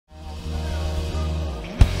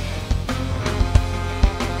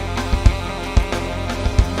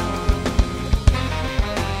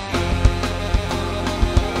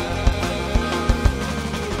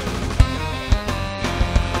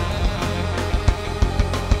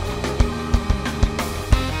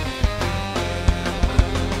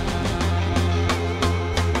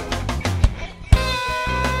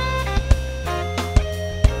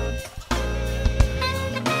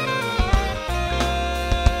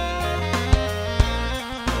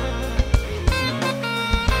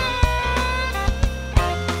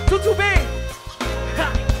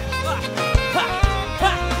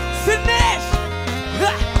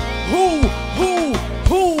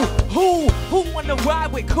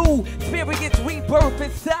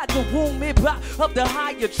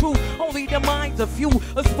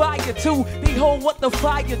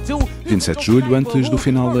...27 de julho, antes do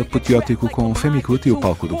final apoteótico com Femi Kuti, o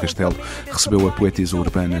palco do Castelo recebeu a poetisa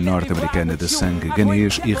urbana norte-americana de sangue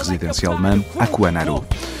ganês e residência alemã, Akua Naru.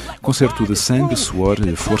 Concerto de sangue, suor,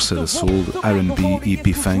 força de soul, R&B,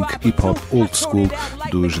 P-Funk, hip-hop, old school,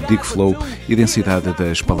 dos Dig Flow e densidade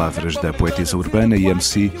das palavras da poetisa urbana e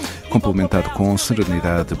MC, complementado com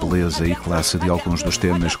serenidade, beleza e classe de alguns dos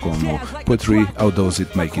temas como Poetry, How Does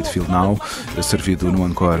It Make It Feel Now, servido no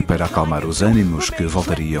encore para acalmar os ânimos que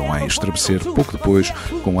voltariam a estremecer pouco depois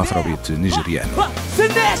com o afrobeat nigeriano.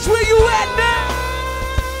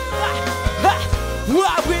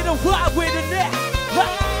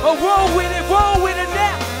 Oh, roll with it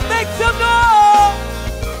now. Make some noise.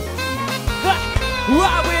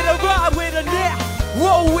 Ride with it now.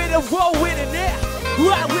 Roll with it now.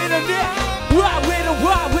 Ride with it now. Ride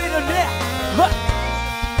with it now.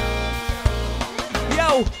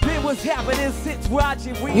 Yo, been what's happening since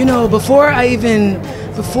watching. You know, before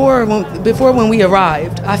when we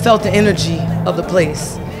arrived, I felt the energy of the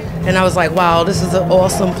place. And I was like, wow, this is an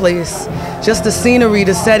awesome place. Just the scenery,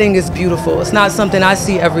 the setting is beautiful. It's not something I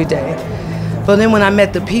see every day. But then when I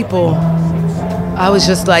met the people, I was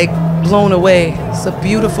just like blown away. It's a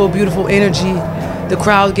beautiful, beautiful energy. The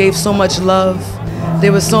crowd gave so much love.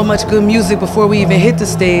 There was so much good music before we even hit the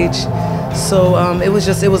stage. So it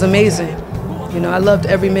was amazing. You know, I loved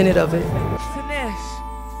every minute of it.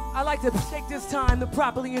 I'd like to take this time to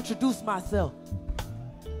properly introduce myself.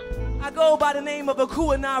 I go by the name of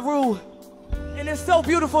Akua Naru, and it's so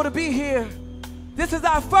beautiful to be here. This is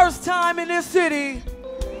our first time in this city,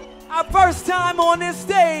 our first time on this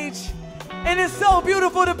stage, and it's so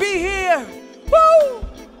beautiful to be here. Woo!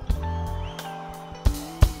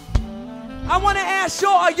 I want to ask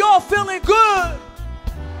y'all, are y'all feeling good?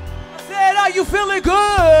 I said, are you feeling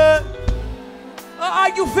good? Are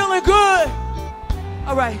you feeling good?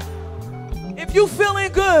 All right, if you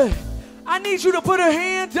feeling good, I need you to put a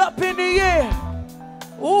hand up in the air.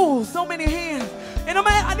 Ooh, so many hands. And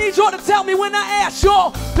I need y'all to tell me when I ask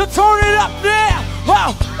y'all to turn it up now.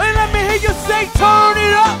 Wow, and let me hear you say turn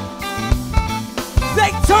it up.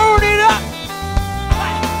 Say turn it up.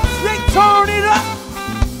 Say turn it up.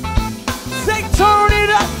 Say turn it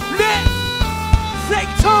up. Say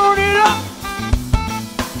turn it up.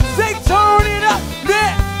 Say turn it up.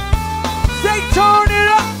 Say turn it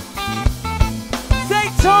up. Say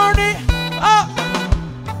turn it up.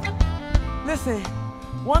 Listen,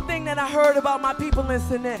 one thing that I heard about my people in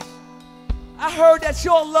Sines, I heard that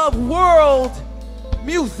y'all love world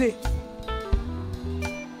music.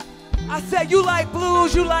 I said you like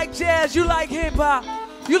blues, you like jazz, you like hip hop,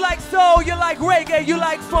 you like soul, you like reggae, you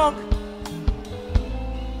like funk,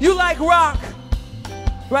 you like rock,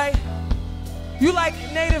 right? You like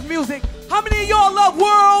native music. How many of y'all love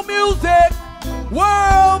world music?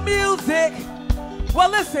 World music. Well,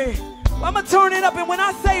 listen, I'm gonna turn it up, and when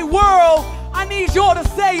I say world, I need y'all to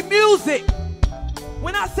say music.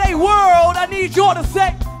 When I say world, I need y'all to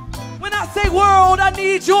say. When I say world, I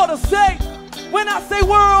need y'all to say. When I say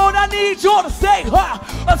world, I need y'all to say.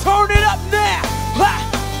 Turn it up now.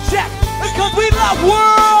 Check, because we love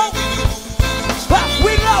world.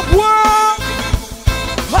 We love world.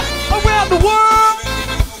 Around the world.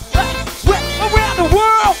 Around the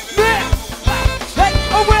world. Hey,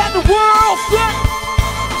 around the world.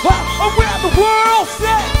 Around the world,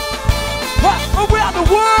 set. Around the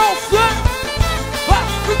world, set.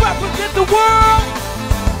 We represent the world.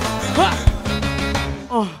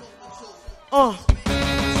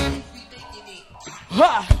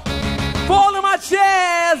 For all of my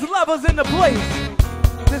jazz lovers in the place,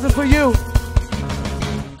 this is for you.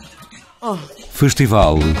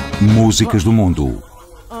 Festival Músicas do Mundo.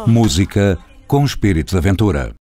 Música com espírito de aventura.